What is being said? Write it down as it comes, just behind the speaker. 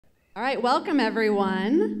All right, welcome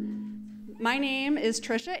everyone. My name is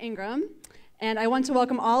Trisha Ingram, and I want to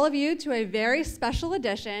welcome all of you to a very special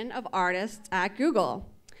edition of Artists at Google.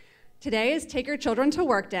 Today is Take Your Children to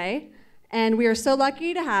Work Day, and we are so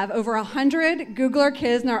lucky to have over 100 Googler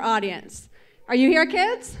kids in our audience. Are you here,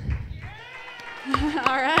 kids? Yeah.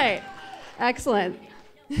 All right, excellent.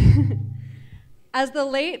 As the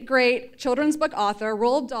late, great children's book author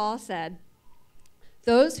Roald Dahl said,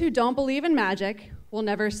 "Those who don't believe in magic will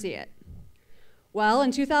never see it." Well,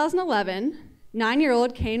 in 2011,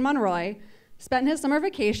 9-year-old Caine Monroy spent his summer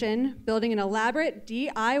vacation building an elaborate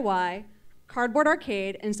DIY cardboard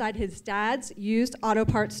arcade inside his dad's used auto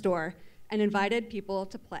parts store and invited people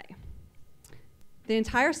to play. The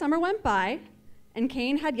entire summer went by, and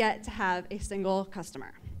Caine had yet to have a single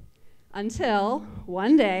customer. Until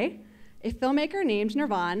one day, a filmmaker named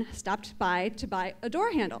Nirvan stopped by to buy a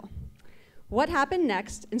door handle. What happened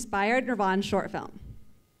next inspired Nirvan's short film.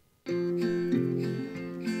 My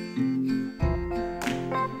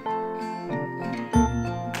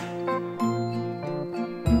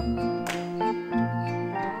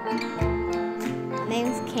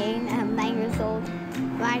name's Caine, I'm 9 years old.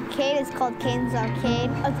 My arcade is called Caine's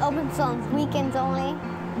Arcade. It's open on weekends only,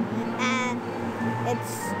 and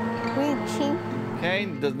it's really cheap.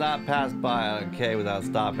 Caine does not pass by an arcade without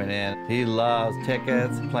stopping in. He loves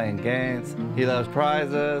tickets, playing games, he loves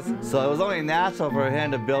prizes, so it was only natural for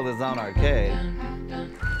him to build his own arcade.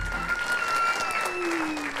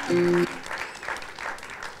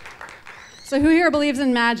 So who here believes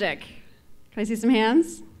in magic? Can I see some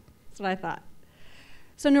hands? That's what I thought.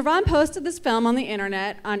 So Nirvan posted this film on the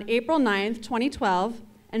internet on April 9th, 2012,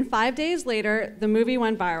 and 5 days later, the movie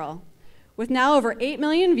went viral. With now over 8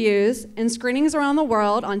 million views and screenings around the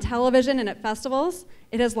world on television and at festivals,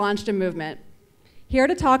 it has launched a movement. Here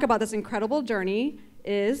to talk about this incredible journey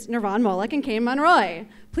is Nirvan Mullick and Caine Monroy.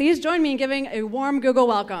 Please join me in giving a warm Google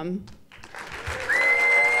welcome.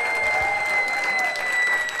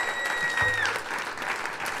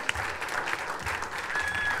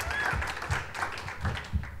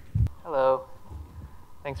 Hello.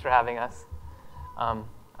 Thanks for having us. I'm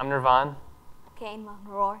Nirvan. Caine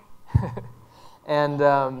Monroy. And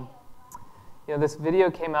you know, this video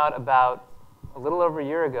came out about a little over a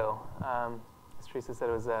year ago. As Teresa said,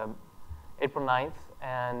 it was April 9th,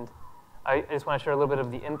 and I just want to share a little bit of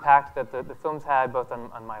the impact that the film's had both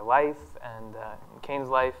on my life and Caine's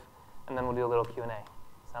life, and then we'll do a little Q&A.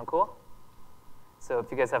 Sound cool? So if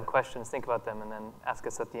you guys have questions, think about them and then ask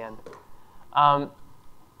us at the end.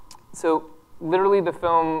 So literally the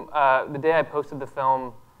film, the day I posted the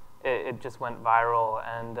film, it just went viral,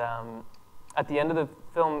 and at the end of the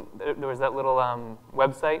film, there was that little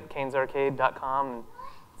website, cainesarcade.com, and it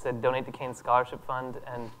said donate to Caine Scholarship Fund,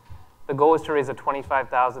 and the goal was to raise a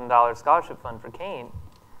 $25,000 scholarship fund for Caine.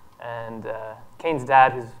 And Caine's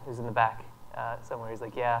dad, who's in the back somewhere, he's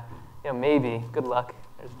like, yeah, you know, maybe, good luck.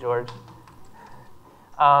 There's George.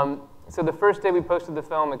 So the first day we posted the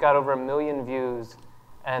film, it got over 1 million views,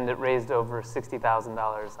 and it raised over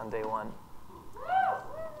 $60,000 on day one.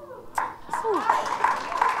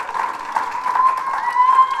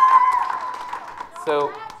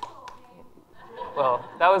 So, well,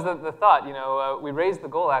 that was the thought. You know, we raised the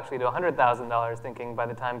goal actually to $100,000, thinking by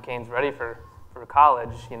the time Caine's ready for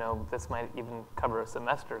college, you know, this might even cover a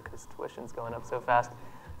semester because tuition's going up so fast.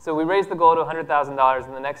 So we raised the goal to $100,000,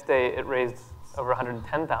 and the next day it raised over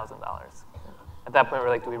 $110,000. At that point, we're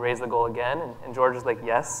like, do we raise the goal again? And George was like,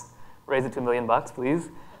 yes, raise it to $1 million,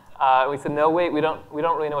 please. We said, no, wait, we don't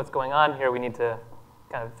really know what's going on here. We need to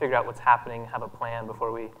kind of figure out what's happening, have a plan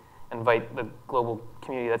before we invite the global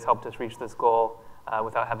community that's helped us reach this goal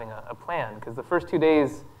without having a plan. Because the first 2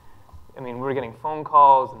 days, I mean, we were getting phone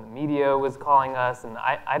calls, and the media was calling us, and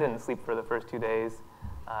I didn't sleep for the first 2 days.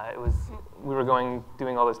 We were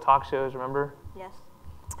doing all those talk shows, remember? Yes,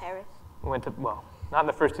 Paris. We went to, well, not in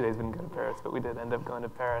the first 2 days we didn't go to Paris, but we did end up going to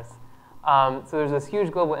Paris. So there's this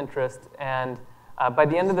huge global interest, and by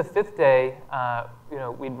the end of the 5th day, you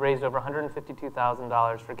know, we'd raised over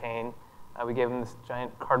 $152,000 for Caine. We gave him this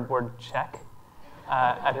giant cardboard check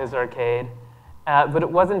at his arcade. But it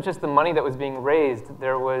wasn't just the money that was being raised.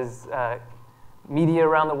 There was media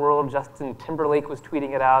around the world. Justin Timberlake was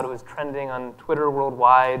tweeting it out. It was trending on Twitter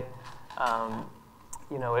worldwide.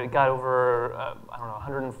 You know, it got over, I don't know,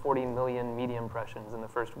 140 million media impressions in the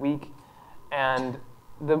first week. And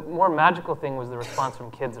the more magical thing was the response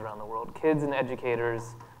from kids around the world. Kids and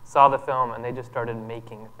educators saw the film, and they just started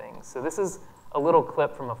making things. So this is a little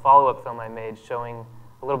clip from a follow-up film I made showing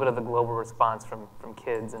a little bit of the global response from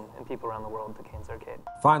kids and people around the world to Caine's Arcade.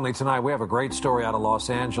 Finally tonight, we have a great story out of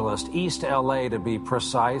Los Angeles, East LA to be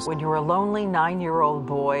precise. When you're a lonely 9-year-old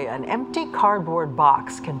boy, an empty cardboard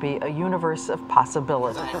box can be a universe of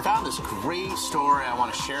possibility. I found this great story. I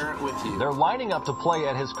want to share it with you. They're lining up to play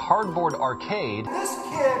at his cardboard arcade. This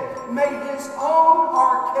kid made his own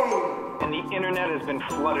arcade. And the internet has been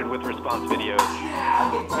flooded with response videos.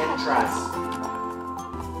 Yeah, I'll get 10 tries.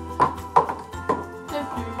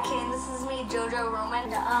 Jojo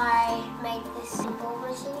Roman. I made this simple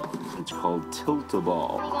machine. It's called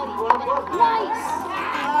Tilt-A-Ball. Nice!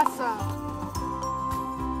 Awesome.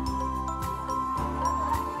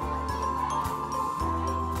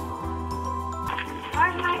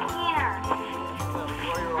 Where's my scanner?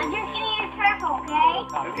 I'm just gonna use purple, okay?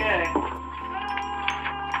 Okay.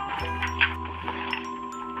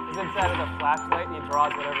 It's inside of the flashlight, and he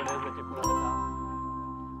draws whatever it is that you put on the top.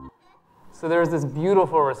 So there was this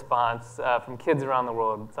beautiful response from kids around the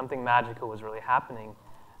world. Something magical was really happening.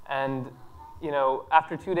 And you know,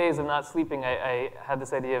 after 2 days of not sleeping, I had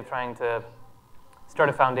this idea of trying to start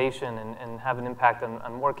a foundation and have an impact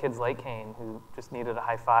on more kids like Caine who just needed a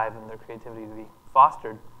high five and their creativity to be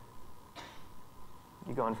fostered.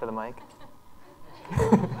 You going for the mic?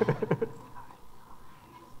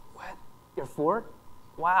 What? You're 4?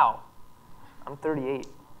 Wow. I'm 38.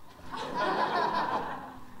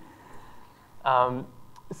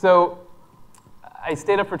 So I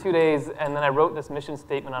stayed up for 2 days, and then I wrote this mission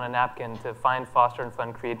statement on a napkin to find, foster, and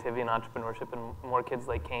fund creativity and entrepreneurship in more kids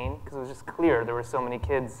like Caine, because it was just clear there were so many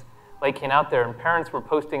kids like Caine out there, and parents were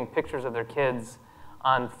posting pictures of their kids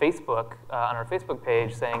on Facebook, on our Facebook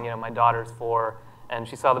page, saying, you know, my daughter's 4, and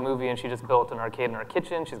she saw the movie, and she just built an arcade in our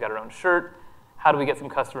kitchen. She's got her own shirt. How do we get some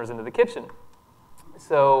customers into the kitchen?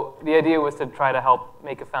 So the idea was to try to help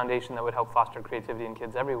make a foundation that would help foster creativity in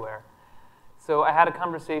kids everywhere. So I had a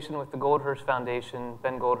conversation with the Goldhirsch Foundation,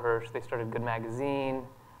 Ben Goldhirsch. They started Good Magazine,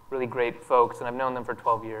 really great folks, and I've known them for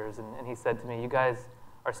 12 years. And he said to me, you guys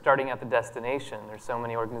are starting at the destination. There's so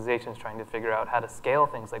many organizations trying to figure out how to scale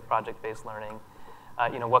things like project-based learning.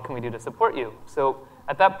 You know, what can we do to support you? So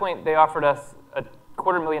at that point, they offered us a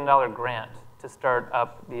 $250,000 grant to start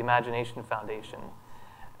up the Imagination Foundation.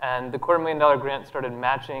 And the $250,000 grant started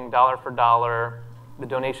matching dollar for dollar the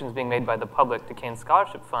donations being made by the public to Caine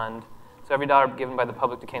Scholarship Fund. So every dollar given by the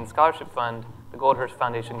public to Caine Scholarship Fund, the Goldhirsch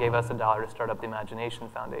Foundation gave us $1 to start up the Imagination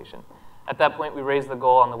Foundation. At that point, we raised the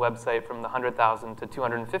goal on the website from the $100,000 to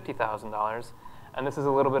 $250,000. And this is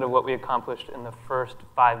a little bit of what we accomplished in the first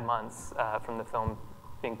 5 months from the film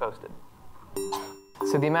being posted.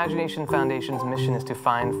 So the Imagination Foundation's mission is to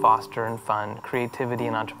find, foster, and fund creativity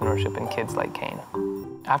and entrepreneurship in kids like Caine.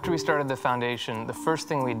 After we started the foundation, the first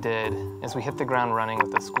thing we did is we hit the ground running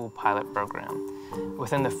with a school pilot program.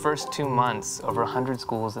 Within the first 2 months, over 100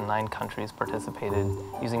 schools in 9 countries participated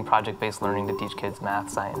using project-based learning to teach kids math,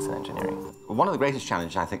 science, and engineering. One of the greatest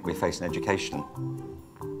challenges I think we face in education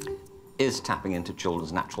is tapping into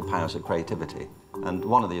children's natural powers of creativity. And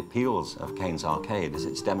one of the appeals of Caine's Arcade is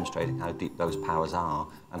it's demonstrating how deep those powers are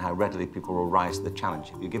and how readily people will rise to the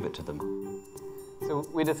challenge if you give it to them. So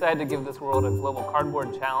we decided to give this world a global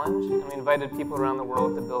cardboard challenge, and we invited people around the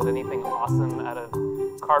world to build anything awesome out of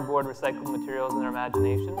cardboard, recycled materials, and their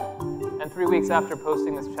imagination. And 3 weeks after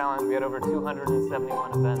posting this challenge, we had over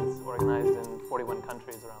 271 events organized in 41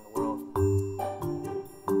 countries around the world.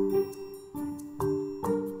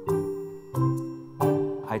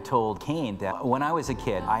 I told Caine that when I was a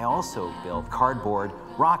kid, I also built cardboard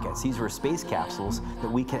rockets. These were space capsules that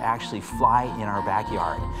we could actually fly in our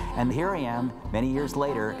backyard. And here I am, many years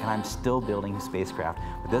later, and I'm still building a spacecraft,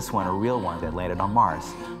 but this one, a real one that landed on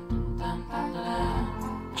Mars.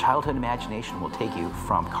 Childhood imagination will take you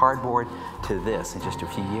from cardboard to this in just a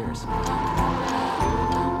few years.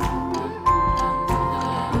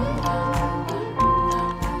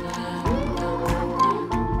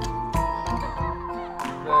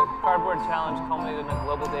 Cardboard Challenge culminated in a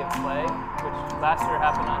global day of play, which last year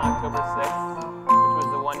happened on October 6th, which was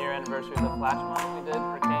the 1-year anniversary of the flash mob we did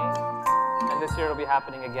for Caine. And this year it'll be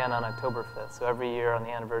happening again on October 5th. So every year on the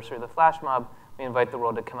anniversary of the flash mob, we invite the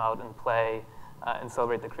world to come out and play and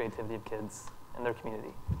celebrate the creativity of kids in their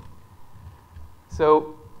community.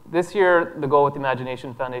 So this year, the goal with the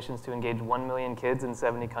Imagination Foundation is to engage 1 million kids in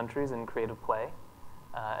 70 countries in creative play.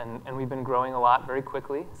 And we've been growing a lot very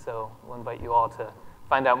quickly, so we'll invite you all to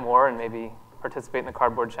find out more and maybe participate in the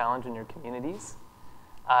Cardboard Challenge in your communities.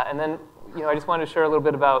 And then, you know, I just wanted to share a little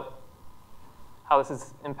bit about how this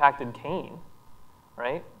has impacted Caine,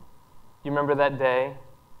 right? You remember that day,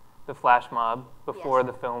 the flash mob, before Yes.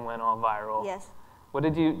 the film went all viral? Yes. What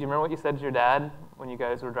did you remember what you said to your dad when you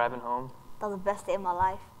guys were driving home? That was the best day of my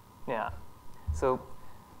life. Yeah. So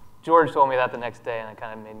George told me that the next day, and it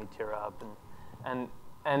kind of made me tear up. And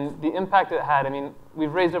the impact it had, I mean,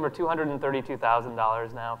 we've raised over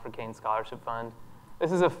 $232,000 now for Caine Scholarship Fund.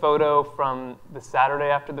 This is a photo from the Saturday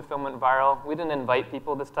after the film went viral. We didn't invite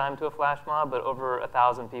people this time to a flash mob, but over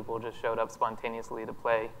 1,000 people just showed up spontaneously to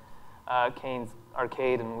play Caine's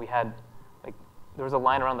Arcade, and we had, like, there was a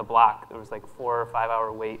line around the block. There was like 4 or 5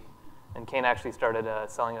 hour wait, and Caine actually started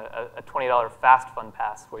selling a $20 fast fun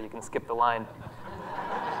pass where you can skip the line.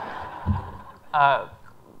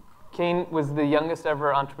 Caine was the youngest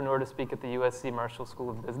ever entrepreneur to speak at the USC Marshall School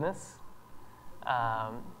of Business.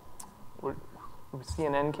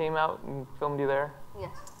 CNN came out and filmed you there?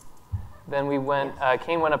 Yes. Then we went,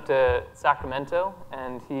 Caine went up to Sacramento,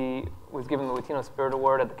 and he was given the Latino Spirit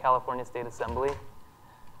Award at the California State Assembly.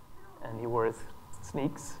 And he wore his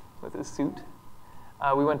sneaks with his suit.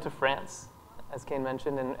 We went to France, as Caine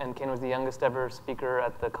mentioned, and Caine was the youngest ever speaker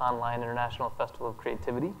at the Cannes Lion International Festival of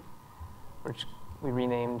Creativity, which we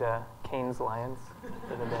renamed Caine's Lions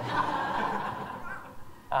for the day.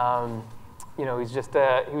 You know, he was just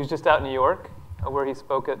out in New York, where he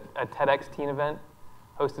spoke at a TEDx teen event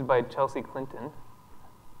hosted by Chelsea Clinton.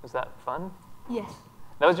 Was that fun? Yes.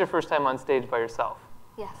 That was your first time on stage by yourself.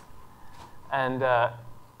 Yes. And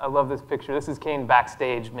I love this picture. This is Caine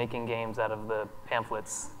backstage making games out of the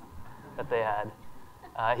pamphlets that they had.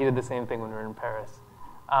 He did the same thing when we were in Paris.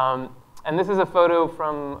 And this is a photo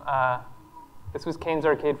from, this was Caine's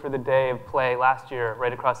Arcade for the day of play last year,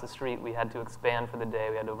 right across the street. We had to expand for the day.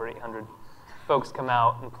 We had over 800 folks come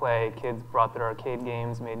out and play. Kids brought their arcade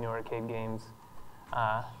games, made new arcade games.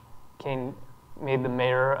 Caine made the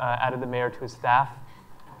mayor, added the mayor to his staff.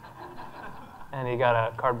 And he got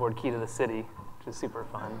a cardboard key to the city, which is super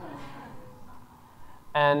fun.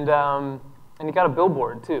 And he got a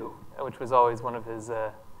billboard, too, which was always one of his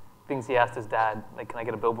things he asked his dad, like, can I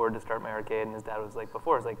get a billboard to start my arcade? And his dad was like,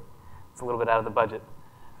 before, it's like, it's a little bit out of the budget.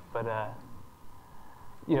 But,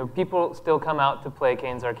 you know, people still come out to play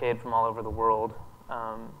Caine's Arcade from all over the world.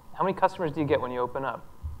 How many customers do you get when you open up?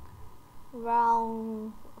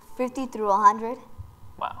 Around 50 through 100.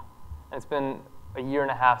 Wow. And it's been a year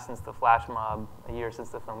and a half since the flash mob, a year since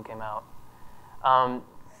the film came out.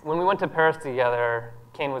 When we went to Paris together,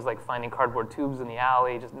 Caine was like finding cardboard tubes in the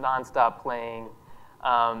alley, just nonstop playing.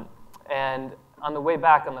 And on the way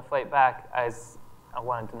back, on the flight back, I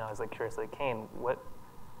wanted to know, I was like curious, like, Caine, what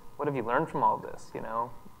have you learned from all of this, you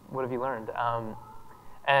know? What have you learned?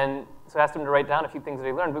 And so I asked him to write down a few things that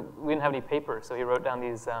he learned, but we didn't have any paper, so he wrote down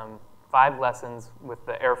these 5 lessons with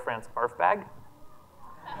the Air France barf bag.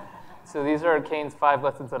 So these are Caine's 5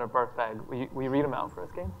 lessons on a barf bag. Will you read them out for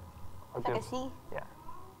us, Caine? Okay. I see. Yeah.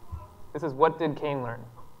 This is, what did Caine learn?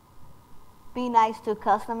 Be nice to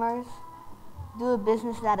customers. Do a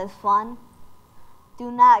business that is fun.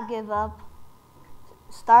 Do not give up.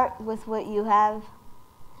 Start with what you have.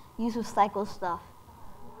 Use recycled stuff.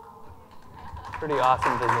 Pretty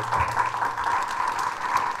awesome business.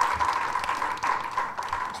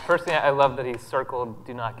 First thing, I love that he circled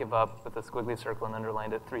 "do not give up" with a squiggly circle and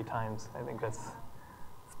underlined it 3 times. I think that's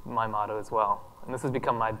my motto as well. And this has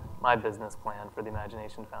become my business plan for the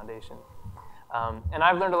Imagination Foundation. And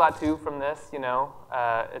I've learned a lot too from this, you know.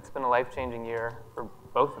 It's been a life-changing year for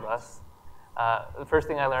both of us. The first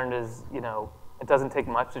thing I learned is, you know, it doesn't take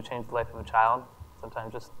much to change the life of a child.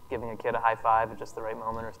 Sometimes just giving a kid a high five at just the right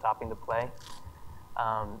moment or stopping to play.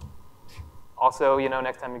 Also, you know,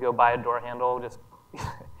 next time you go buy a door handle, just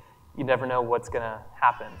you never know what's going to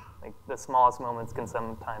happen. Like, the smallest moments can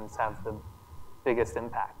sometimes have the biggest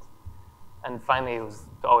impact. And finally, it was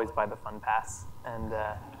to always buy the fun pass. And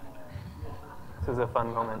this was a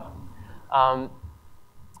fun moment.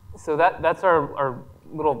 So that's our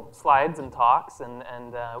little slides and talks,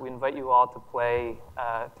 and we invite you all to play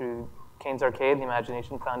through Caine's Arcade, the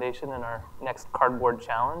Imagination Foundation, and our next cardboard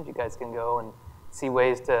challenge. You guys can go and see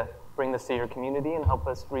ways to bring this to your community and help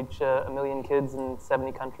us reach 1 million kids in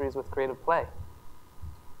 70 countries with creative play.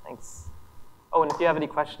 Thanks. Oh, and if you have any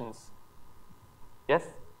questions. Yes?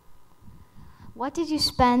 What did you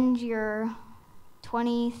spend your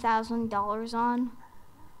 $20,000 on?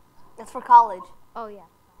 That's for college. Oh, yeah.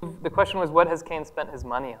 The question was, what has Caine spent his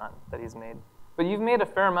money on that he's made? But you've made a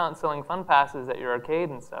fair amount selling fun passes at your arcade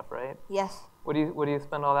and stuff, right? Yes. What do you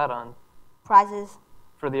spend all that on? Prizes.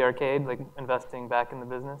 For the arcade, like investing back in the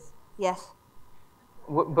business? Yes.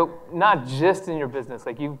 But not just in your business.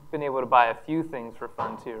 Like, you've been able to buy a few things for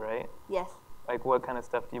fun too, right? Yes. Like, what kind of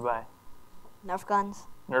stuff do you buy? Nerf guns.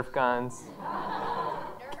 Nerf guns.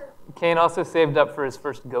 Caine also saved up for his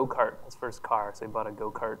first go-kart, his first car, so he bought a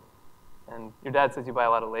go-kart. And your dad says you buy a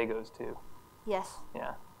lot of Legos too. Yes.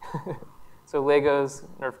 Yeah. So Legos,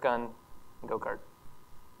 Nerf gun, and go-kart.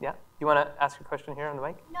 Yeah? You want to ask your question here on the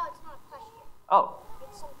mic? No, it's not a question. Oh.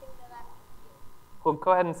 It's something that I... Well,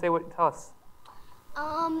 go ahead and tell us.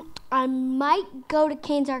 I might go to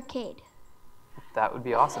Caine's Arcade. That would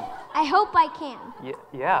be awesome. I hope I can.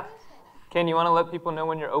 Yeah. Caine, you want to let people know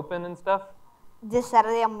when you're open and stuff? This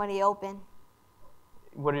Saturday I'm already open.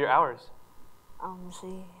 What are your hours? Let's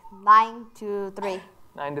see, 9 to 3.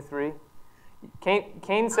 9 to 3.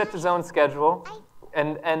 Caine sets his own schedule,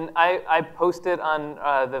 and I post it on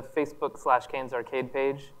the Facebook/Caine's Arcade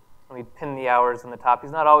page, and we pin the hours on the top.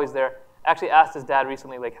 He's not always there. I actually asked his dad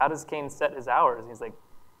recently, like, how does Caine set his hours? And he's like,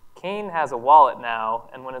 Caine has a wallet now,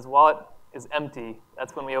 and when his wallet is empty,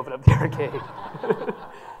 that's when we open up the arcade.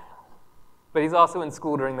 But he's also in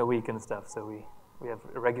school during the week and stuff, so we have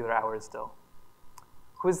irregular hours still.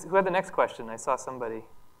 Who had the next question? I saw somebody.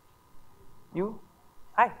 You?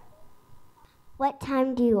 Hi. What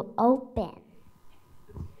time do you open?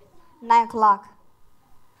 9 o'clock.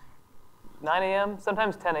 9 a.m.,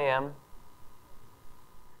 sometimes 10 a.m.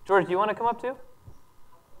 George, do you want to come up too?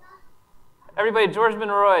 Everybody, George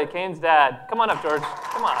Monroy, Caine's dad. Come on up, George.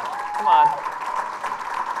 Come on.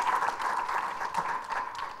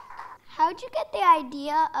 How'd you get the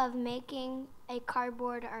idea of making a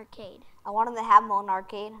cardboard arcade? I wanted to have my own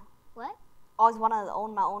arcade. What? I always wanted to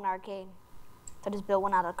own my own arcade. So I just built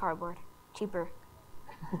one out of cardboard. Cheaper.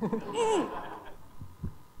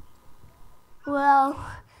 Well,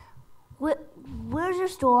 where's your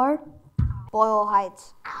store? Boyle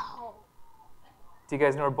Heights. Ow. Do you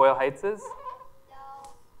guys know where Boyle Heights is?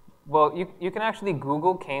 No. Well, you can actually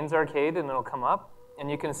Google Caine's Arcade and it'll come up. And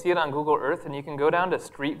you can see it on Google Earth, and you can go down to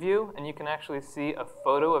Street View, and you can actually see a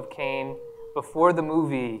photo of Caine before the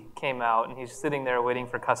movie came out, and he's sitting there waiting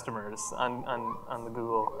for customers on the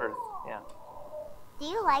Google Earth. Yeah. Do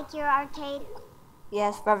you like your arcade?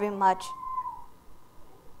 Yes, very much.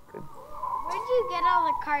 Good. Where'd you get all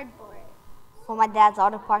the cardboard? From my dad's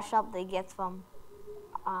auto parts shop, they get from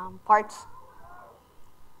parts.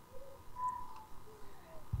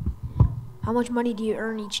 How much money do you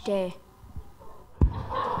earn each day?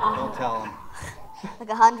 Don't tell him. Like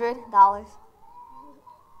 $100.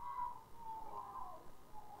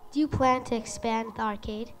 Do you plan to expand the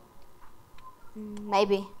arcade?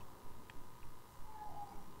 Maybe.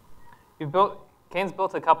 Caine's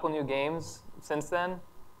built a couple new games since then.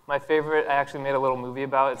 My favorite, I actually made a little movie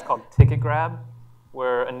about. It's called Ticket Grab,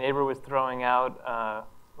 where a neighbor was throwing out a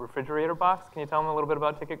refrigerator box. Can you tell me a little bit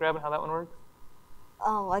about Ticket Grab and how that one works?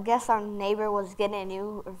 Oh, I guess our neighbor was getting a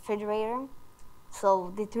new refrigerator.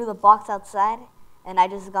 So they threw the box outside, and I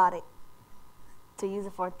just got it to use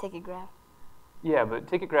it for a ticket grab. Yeah, but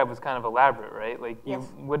Ticket Grab was kind of elaborate, right? Like,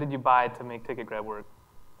 Yes. What did you buy to make Ticket Grab work?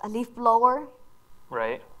 A leaf blower.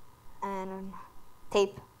 Right. And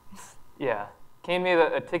tape. Yeah. Caine made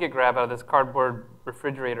a ticket grab out of this cardboard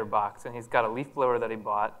refrigerator box, and he's got a leaf blower that he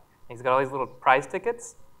bought. And he's got all these little prize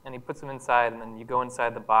tickets, and he puts them inside, and then you go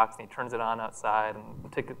inside the box, and he turns it on outside, and the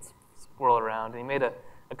tickets swirl around. And he made a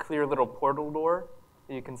clear little portal door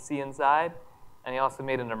that you can see inside. And he also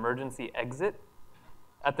made an emergency exit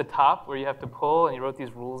at the top where you have to pull, and he wrote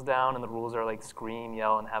these rules down, and the rules are like scream,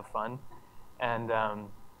 yell, and have fun. And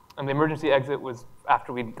the emergency exit was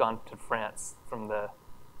after we'd gone to France from the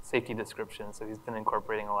safety description, so he's been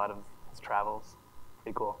incorporating a lot of his travels.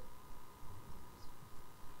 Pretty cool.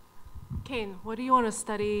 Caine, what do you want to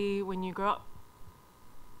study when you grow up?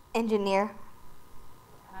 Engineer.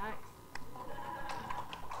 Nice.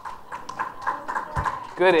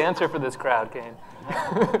 Good answer for this crowd, Caine.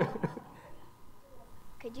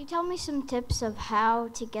 Could you tell me some tips of how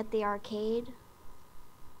to get the arcade?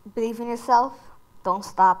 Believe in yourself. Don't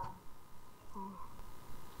stop.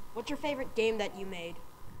 What's your favorite game that you made?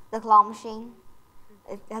 The claw machine.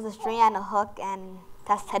 It has a string and a hook, and it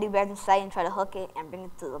has teddy bears inside, and try to hook it and bring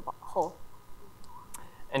it to the hole.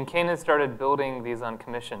 And Caine has started building these on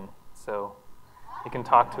commission, so you can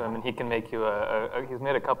talk to him, and he can make you he's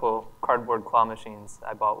made a couple cardboard claw machines.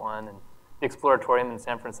 I bought one, and the Exploratorium in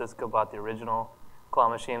San Francisco bought the original claw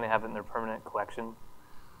machine. They have it in their permanent collection.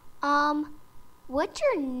 What's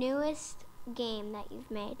your newest game that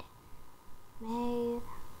you've made? I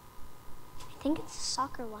think it's a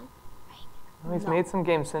soccer one, right? Well, he's made some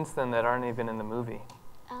games since then that aren't even in the movie.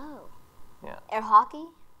 Oh. Yeah. Air hockey.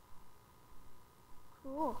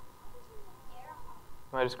 Cool.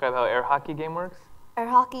 You want to describe how air hockey game works? Air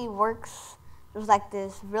hockey works. There's like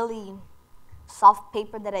this really soft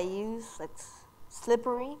paper that I use. It's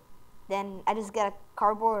slippery. Then I just get a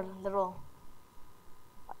cardboard little,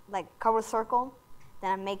 like cardboard circle.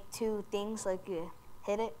 Then I make two things, like you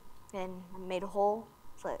hit it, and I made a hole,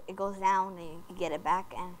 so it goes down and you get it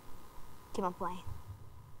back, and keep on playing.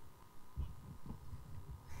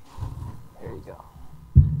 There you go.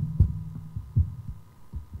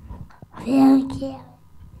 Thank you.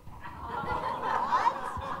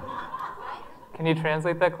 Can you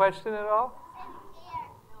translate that question at all?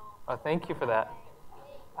 Oh, thank you for that.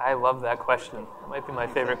 I love that question. It might be my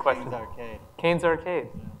favorite question. Cane's Arcade. Cane's Arcade.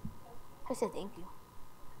 I said thank you.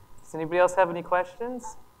 Does anybody else have any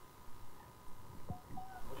questions?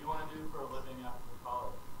 What do you want to do for a living after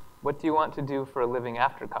college? What do you want to do for a living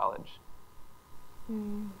after college?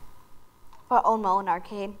 For own my own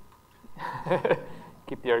arcade.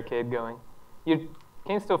 Keep the arcade going.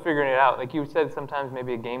 Kane's still figuring it out. Like you said, sometimes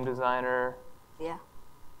maybe a game designer. Yeah.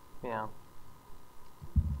 Yeah.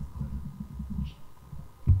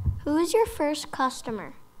 Who is your first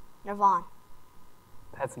customer? Nirvan.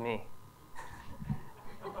 That's me.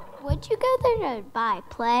 What'd you go there to buy?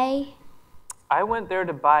 Play? I went there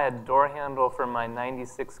to buy a door handle for my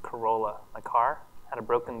 '96 Corolla. My car had a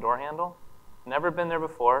broken door handle. Never been there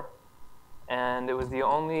before. And it was the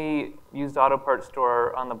only used auto parts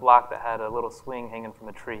store on the block that had a little swing hanging from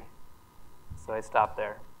a tree. So I stopped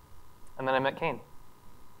there. And then I met Caine.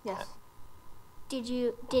 Yes. Did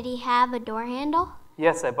he have a door handle?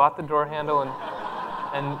 Yes, I bought the door handle,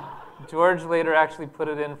 and George later actually put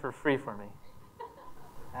it in for free for me.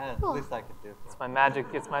 At least I could do. It's my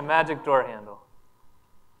magic door handle.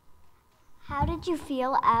 How did you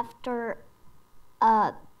feel after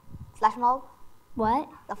Flash mob? what?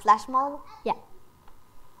 The flash mob? Yeah.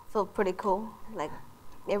 Felt pretty cool. Like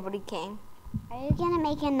everybody came. Are you gonna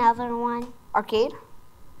make another one? Arcade?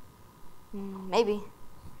 Maybe.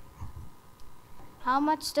 How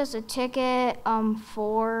much does a ticket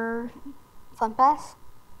for Fun pass?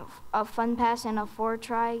 a fun pass and a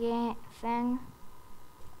 4-try game thing?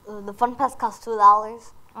 The fun pass costs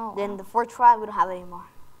 $2. Oh. Then the 4-try, we don't have it anymore.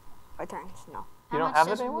 For turns, no. You don't How have much it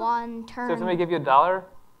does anymore? one turn? So if somebody give you $1,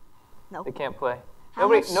 Nope. they can't play. How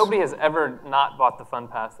much- Nobody has ever not bought the Fun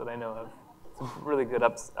Pass that I know of. It's a really good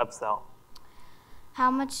upsell. How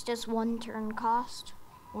much does one turn cost?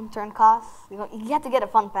 One turn costs. You have to get a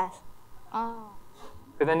fun pass. Oh.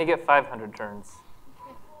 But then you get 500 turns.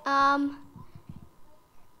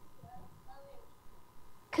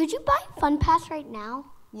 Could you buy a Fun Pass right now?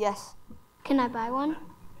 Yes. Can I buy one?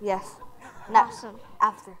 Yes. No, Awesome.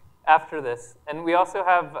 after. After this. And we also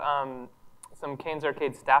have some Caine's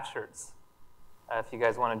Arcade staff shirts, if you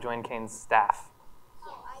guys want to join Caine's staff.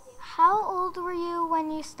 How old were you when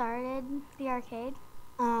you started the arcade?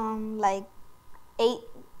 Like 8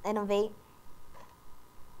 and of 8.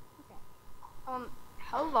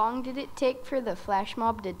 How long did it take for the flash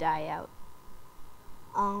mob to die out?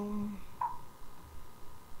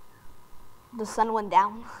 The sun went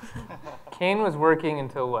down. Caine was working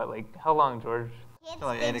until what? Like, how long, George? Till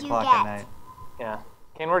like 8 o'clock at night. Yeah.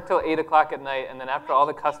 Caine worked till 8 o'clock at night, and then after all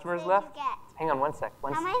the customers left. Hang on one sec.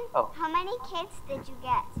 How many kids did you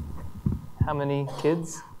get? How many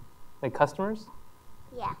kids? Like customers?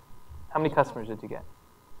 Yeah. How many customers did you get?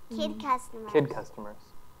 Kid customers. Kid customers.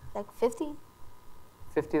 Like 50?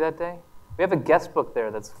 50 that day? We have a guest book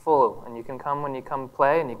there that's full, and you can come when you come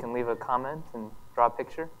play, and you can leave a comment and draw a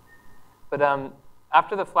picture. But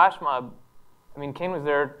after the flash mob, I mean, Caine was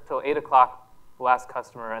there till 8 o'clock, the last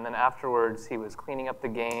customer, and then afterwards he was cleaning up the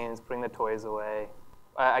games, putting the toys away.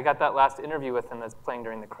 I got that last interview with him that's playing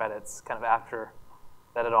during the credits, kind of after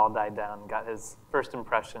that it all died down, and got his first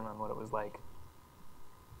impression on what it was like.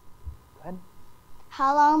 Go ahead.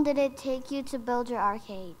 How long did it take you to build your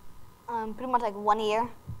arcade? Pretty much like 1 year.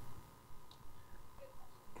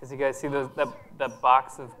 Because you guys see that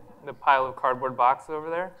box of, the pile of cardboard boxes over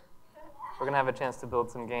there? We're going to have a chance to build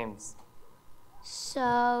some games.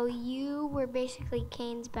 So you were basically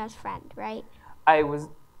Caine's best friend, right? I was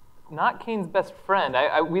not Caine's best friend.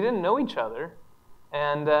 We didn't know each other.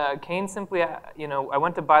 And Caine simply, I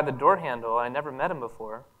went to buy the door handle. I never met him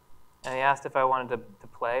before. And he asked if I wanted to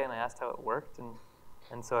play, and I asked how it worked.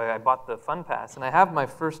 And so I bought the Fun Pass. And I have my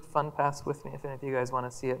first Fun Pass with me. If any of you guys want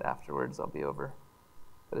to see it afterwards, I'll be over.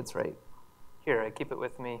 But it's right here. I keep it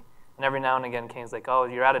with me. And every now and again, Caine's like, oh,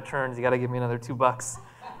 you're out of turns. You got to give me another $2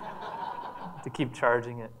 to keep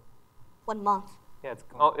charging it. 1 month. Yeah,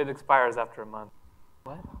 it expires after a month.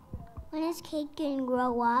 What? When is Caine going to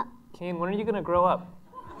grow up? Caine, when are you going to grow up?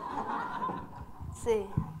 Let's see.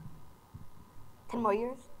 10 more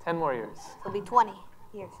years? 10 more years. He'll be 20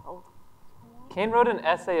 years old. Caine wrote an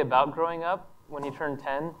essay about growing up when he turned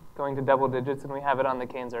 10, going to double digits, and we have it on the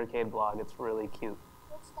Caine's Arcade blog. It's really cute.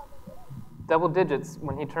 Double digits,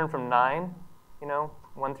 when he turned from 9,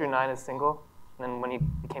 1 through 9 is single, and then when he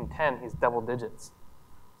became 10, he's double digits.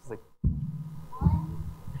 It's like,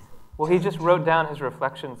 Well, he just wrote down his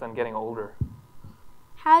reflections on getting older.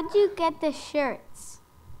 How'd you get the shirts?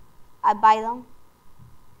 I buy them.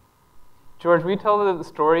 George, will you tell the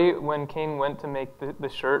story when Caine went to make the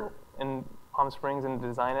shirt in Palm Springs and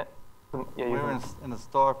design it? Yeah, we were in the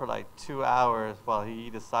store for like 2 hours while he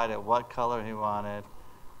decided what color he wanted,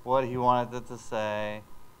 what he wanted it to say.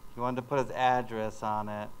 He wanted to put his address on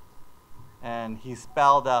it. And he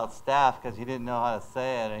spelled out staff because he didn't know how to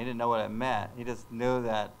say it and he didn't know what it meant. He just knew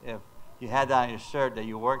that if you had that on your shirt that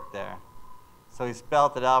you worked there. So he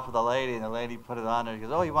spelled it out for the lady and the lady put it on there. He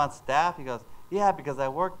goes, "Oh, you want staff?" He goes, "Yeah, because I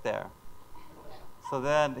work there." So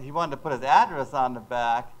then he wanted to put his address on the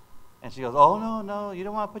back. And she goes, "Oh, no, you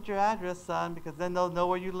don't want to put your address, son, because then they'll know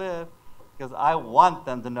where you live." He goes, "I want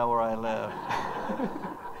them to know where I live."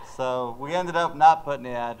 So we ended up not putting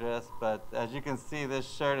the address, but as you can see, this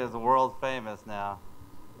shirt is world famous now.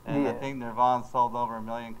 And I think Nirvan sold over 1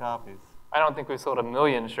 million copies. I don't think we sold 1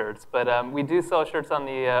 million shirts, but we do sell shirts on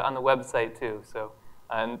the website too. So,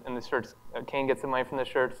 and the shirts, Caine gets the money from the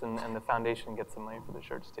shirts, and the foundation gets the money for the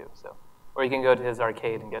shirts too. So, or you can go to his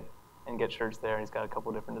arcade and get shirts there. He's got a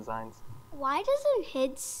couple different designs. Why doesn't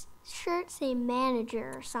his shirt say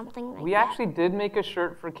manager or something like that? We actually did make a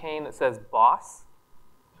shirt for Caine that says boss.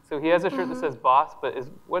 So he has a shirt that says boss, but is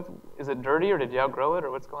it dirty or did you outgrow it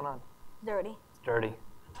or what's going on? Dirty. It's dirty.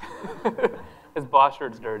 His boss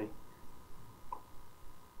shirt's dirty.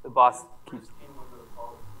 The boss keeps.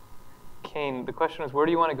 Caine, the question is, where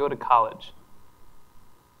do you want to go to college?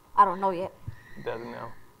 I don't know yet. He doesn't know.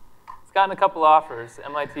 He's gotten a couple offers.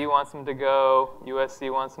 MIT wants him to go.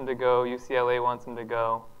 USC wants him to go. UCLA wants him to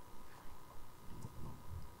go.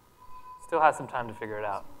 Still has some time to figure it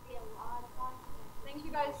out. Thank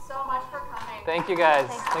you guys so much for coming. Thank you guys.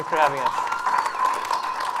 Thanks for having us.